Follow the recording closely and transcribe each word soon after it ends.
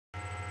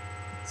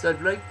So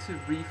I'd like to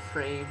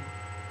reframe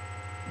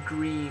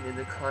green in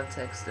the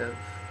context of,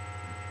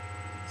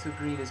 so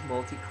green is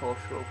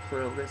multicultural,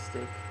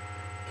 pluralistic,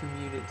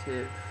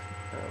 communicative,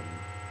 um,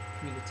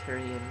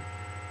 communitarian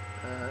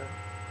uh,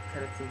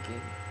 kind of thinking.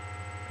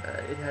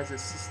 It has a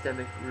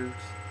systemic root.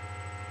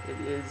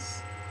 It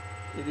is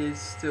it is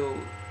still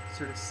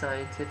sort of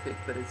scientific,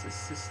 but it's a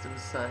system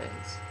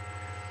science.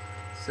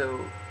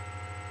 So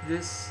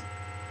this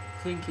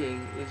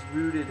thinking is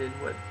rooted in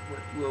what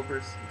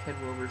Ken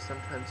Wilber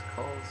sometimes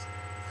calls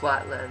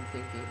flatland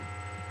thinking,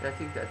 and I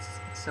think that's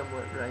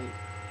somewhat right.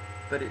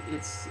 But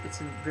it's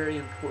a very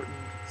important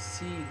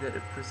seed that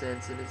it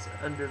presents, and it's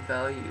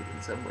undervalued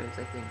in some ways,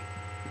 I think,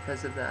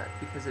 because of that,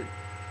 because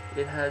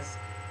it has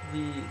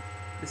the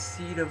the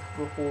seed of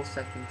the whole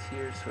second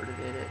tier sort of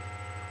in it,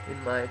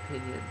 in my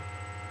opinion.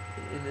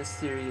 In this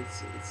theory,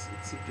 it's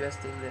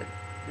suggesting that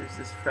there's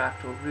this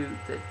fractal root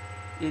that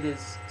it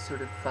is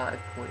sort of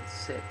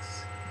 5.6.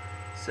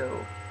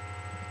 So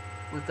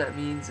what that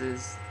means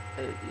is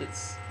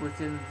it's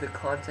within the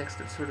context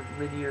of sort of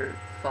linear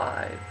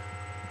 5,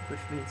 which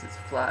means it's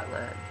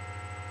flatland,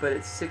 but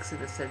it's 6 in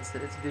the sense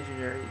that it's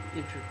visionary,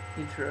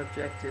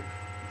 interobjective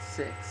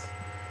 6.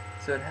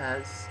 So it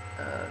has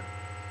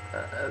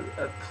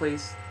a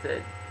place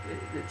that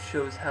it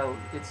shows how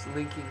it's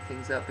linking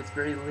things up. It's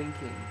very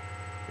linking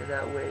in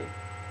that way,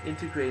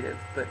 integrative,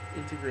 but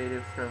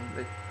integrative from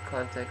the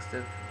context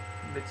of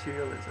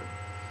materialism.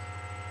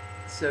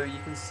 So you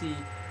can see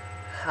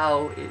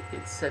how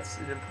it sets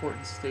an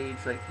important stage.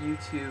 Like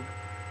YouTube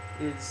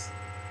is,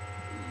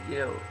 you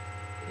know,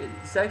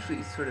 it's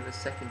actually sort of a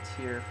second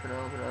tier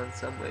phenomenon in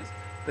some ways,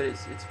 but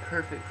it's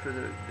perfect for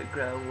the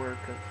groundwork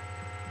of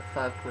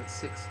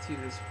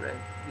 5.62 spread,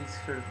 these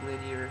sort of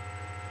linear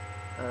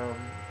um,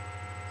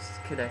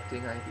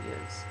 connecting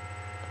ideas.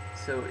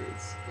 So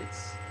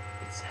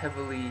it's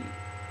heavily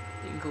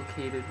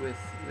inculcated with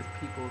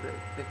people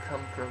that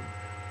come from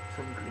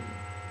green,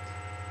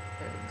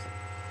 and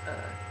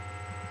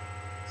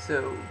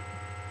so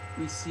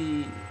we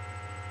see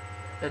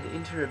an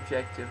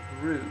interobjective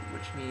root,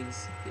 which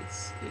means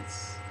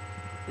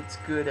it's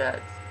good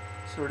at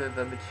sort of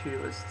a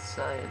materialist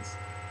science,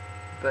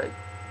 but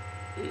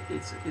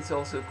it's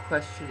also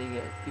questioning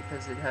it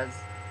because it has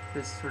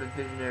this sort of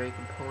visionary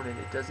component.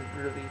 It doesn't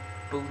really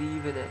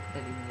believe in it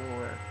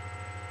anymore.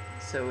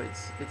 So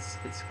it's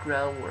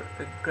groundwork,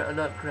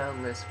 not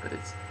groundless, but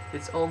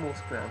it's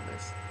almost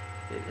groundless.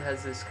 It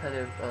has this kind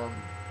of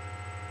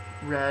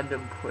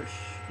random push,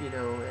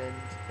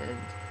 and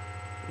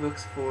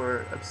looks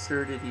for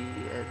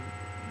absurdity and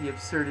the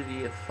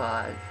absurdity of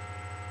 5.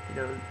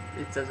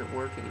 It doesn't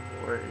work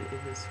anymore in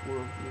this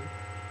worldview.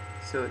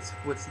 So it's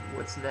what's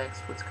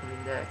next, what's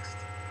coming next.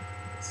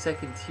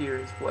 Second tier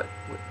is what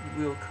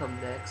will come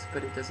next,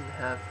 but it doesn't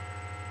have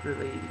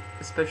really,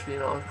 especially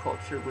in our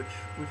culture, which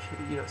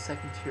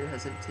second tier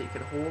hasn't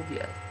taken hold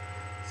yet.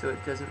 So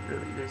it doesn't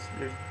really,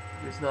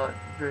 there's not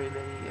very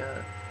many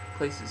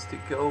places to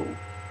go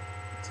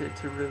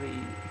to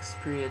really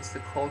experience the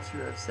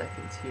culture of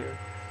second tier.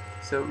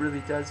 So it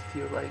really does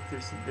feel like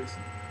there's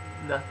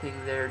nothing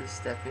there to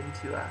step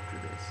into after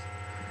this.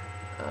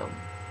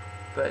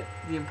 But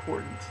the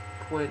important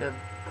point I'm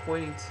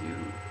pointing to,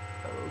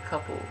 a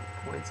couple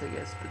points I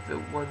guess, but the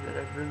one that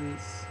I'm really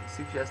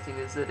suggesting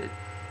is that it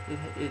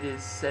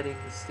is setting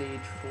the stage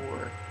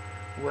for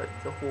what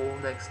the whole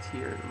next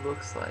tier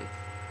looks like.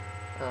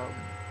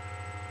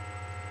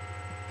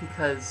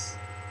 Because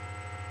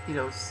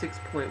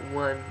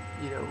 6.1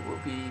 will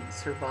be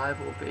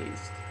survival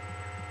based,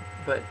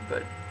 but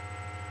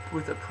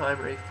with a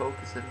primary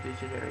focus of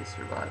visionary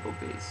survival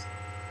based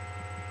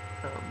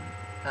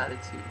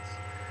attitudes,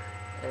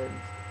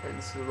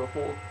 and so the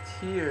whole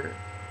tier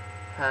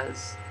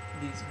has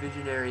these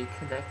visionary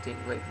connecting,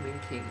 like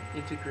linking,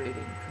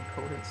 integrating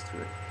components to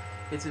it.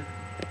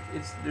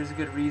 There's a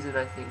good reason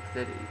I think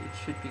that it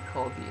should be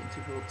called the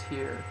integral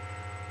tier,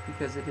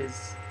 because it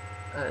is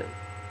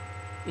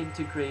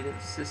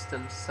integrative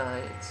system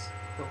science,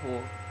 the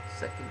whole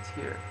second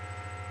tier,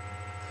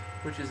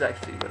 which is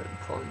actually what I'm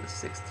calling the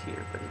 6th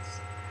tier, but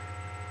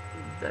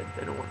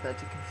I don't want that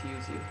to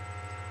confuse you.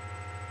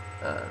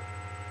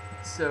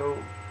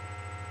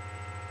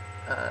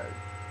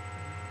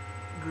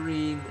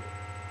 Green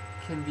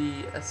can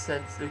be a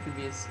sense, there can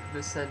be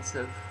the sense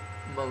of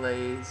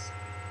malaise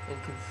and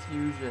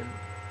confusion,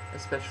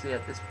 especially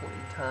at this point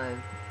in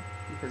time,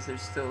 because there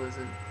still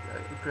isn't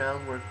a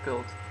groundwork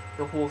built.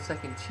 The whole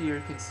second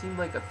tier can seem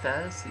like a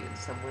fantasy in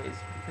some ways,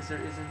 because there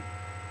isn't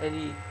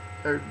any,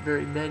 or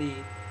very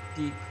many,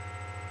 deep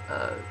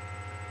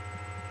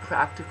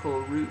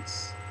practical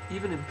roots,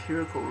 even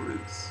empirical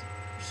roots,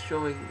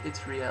 showing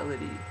its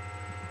reality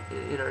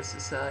in our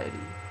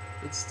society.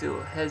 It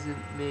still hasn't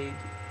made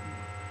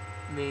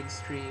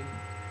mainstream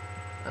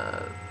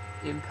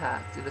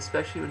impact, and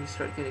especially when you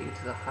start getting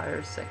into the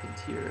higher second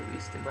tier, at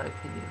least in my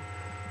opinion,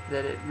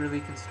 that it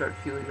really can start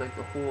feeling like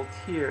the whole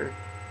tier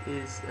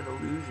is an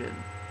illusion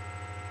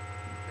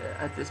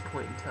at this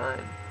point in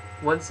time.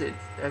 Once it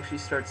actually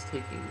starts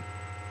taking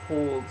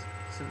hold,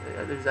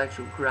 there's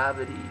actual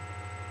gravity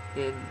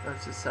in our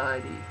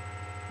society,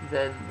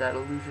 then that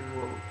illusion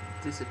will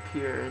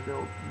disappear, and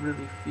they'll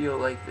really feel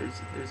like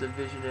there's a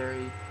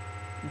visionary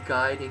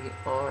guiding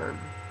arm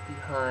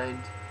behind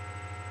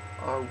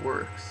our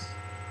works.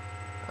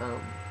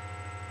 Um,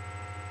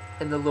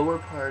 and the lower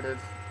part of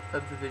the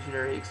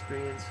visionary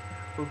experience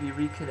will be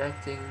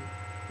reconnecting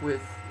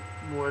with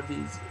more of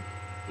these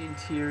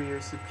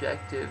interior,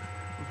 subjective,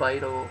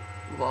 vital,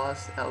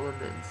 lost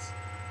elements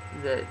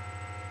that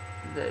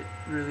that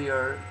really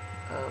are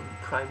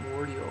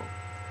primordial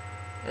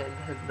and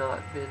have not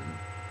been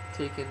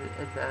taken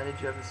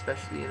advantage of,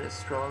 especially in a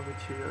strong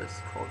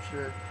materialist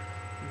culture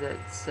that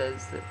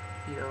says that,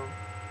 you know,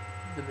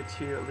 the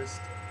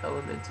materialist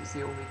element is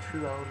the only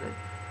true element,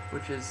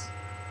 which is,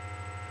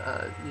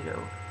 you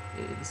know,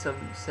 in some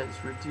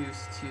sense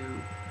reduced to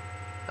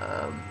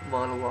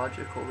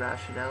monological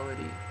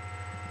rationality.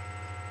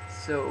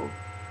 So,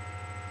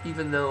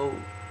 even though,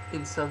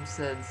 in some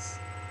sense,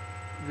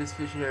 this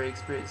visionary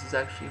experience is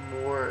actually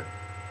more,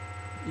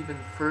 even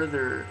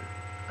further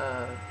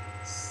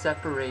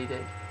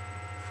separated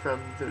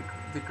from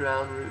the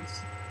ground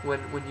roots,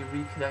 when you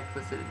reconnect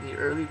with it in the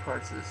early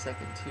parts of the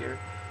second tier,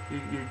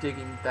 you're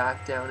digging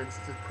back down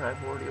into the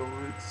primordial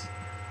roots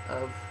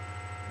of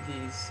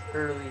these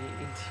early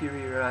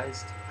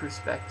interiorized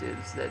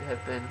perspectives that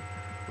have been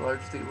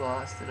largely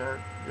lost, and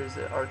there's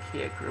an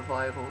archaic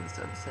revival in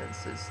some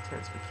sense, as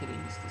Terence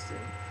McKinney used to say.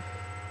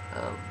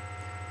 Um,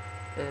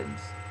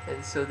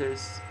 and so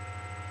there's,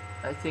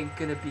 I think,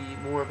 going to be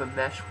more of a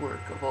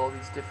meshwork of all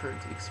these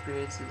different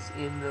experiences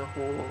in the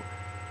whole,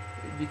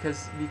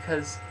 because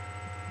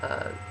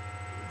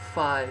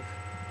 5,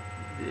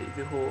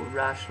 the whole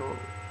rational,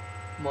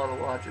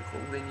 monological,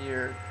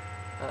 linear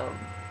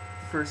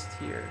first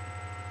tier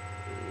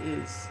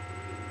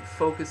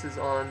focuses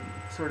on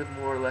sort of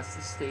more or less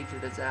the stage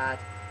that it's at,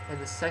 and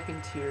the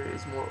second tier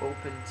is more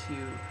open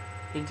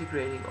to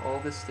integrating all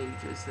the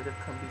stages that have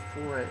come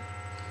before it.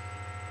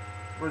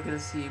 We're going to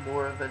see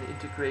more of an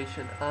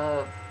integration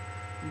of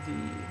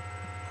the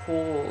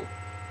whole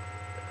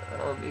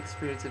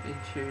experience of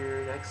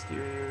interior and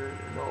exterior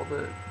and all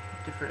the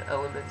different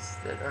elements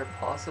that are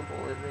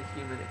possible in the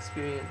human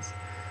experience.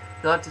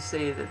 Not to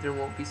say that there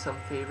won't be some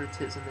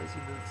favoritism as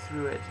you move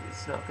through it.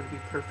 It's not going to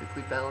be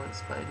perfectly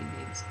balanced by any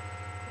means.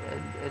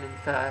 And in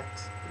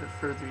fact, the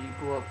further you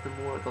go up, the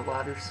more the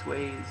ladder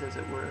sways, as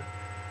it were.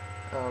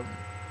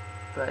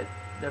 But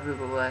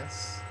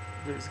nevertheless,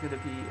 there's going to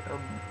be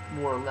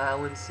more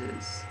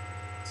allowances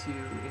to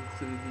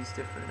include these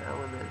different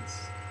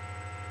elements.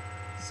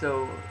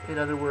 So, in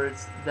other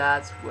words,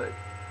 that's what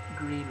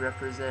green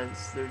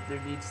represents. There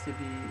needs to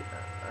be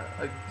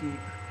a deep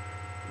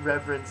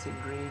reverence in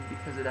green,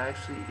 because it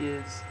actually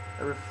is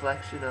a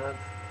reflection of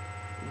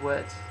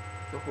what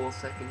the whole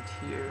second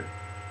tier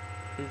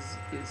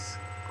is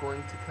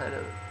going to kind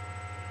of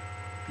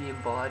be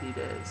embodied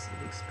as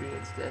and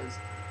experienced as,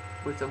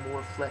 with a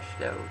more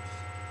fleshed out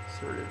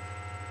sort of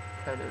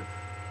kind of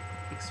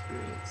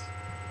experience.